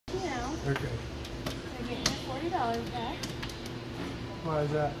Okay. You're getting your $40 back. Why is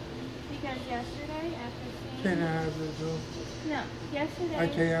that? Because yesterday, after seeing... Can I have the dog? No, yesterday... I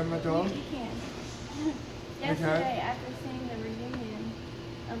can't have my dog? You can. Yesterday, after seeing the reunion,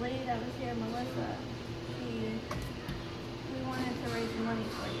 a lady that was here, Melissa, we wanted to raise money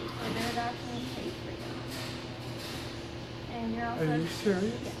for you, so their adoption is paid for you. And you're also... Are you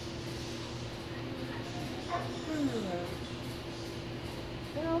serious? Yeah.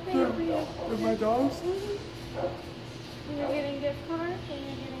 They're all paid for you. For my dogs? And you're getting gift cards, and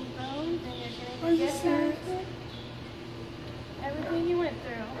you're getting phones, and you're getting Are you gift serious? baskets. Everything you went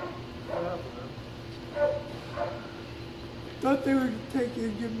through. Thought they would take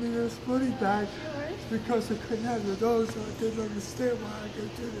and give me this money back because I couldn't have the dogs, so I didn't understand why I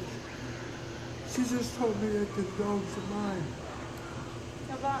could do this. She just told me that the dogs are mine.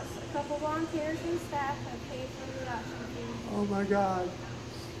 A couple volunteers and staff have paid for the adoption fee. Oh my God.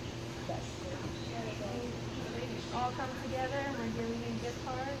 They all come together and we're giving you gift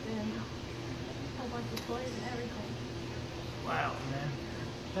cards and a whole bunch of toys and everything. Wow, man.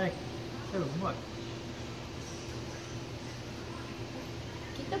 Thank you so much.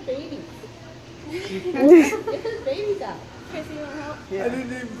 Get the babies. Get those babies out. Chrissy, you want help? I didn't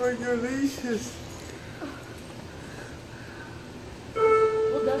even bring your leashes.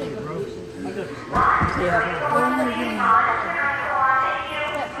 We'll donate the leashes. Yeah,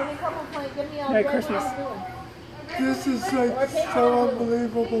 give me a couple points. Give me all Merry Christmas. This is like so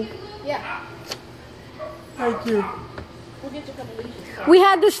unbelievable. Yeah. Thank you. We'll get you a couple leashes. We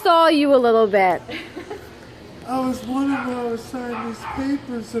had to stall you a little bit. I was wondering when I was signing these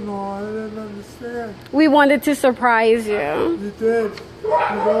papers and all. I didn't understand. We wanted to surprise you. You did.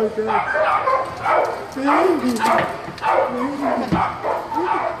 You really did. Baby.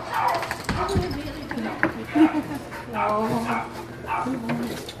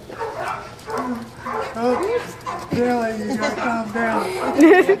 Oh, really? You gotta calm down.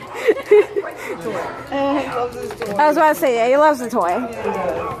 I was about to say, yeah, he loves the toy.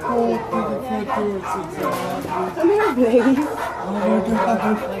 Oh, to the front door since Come here, baby. oh my God.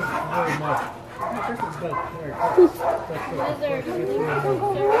 Thank you very much.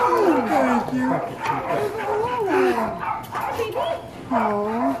 Thank you.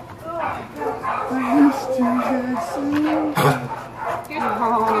 Oh, I missed you guys so.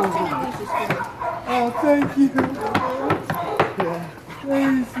 Oh, thank you.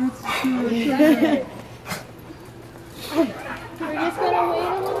 Please, let's do it. We're just going to wait a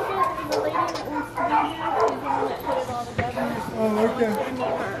little bit. The lady that wants to be here, she's the one that put it all together. Oh, okay. We're going to meet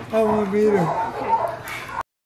her. I want to meet her.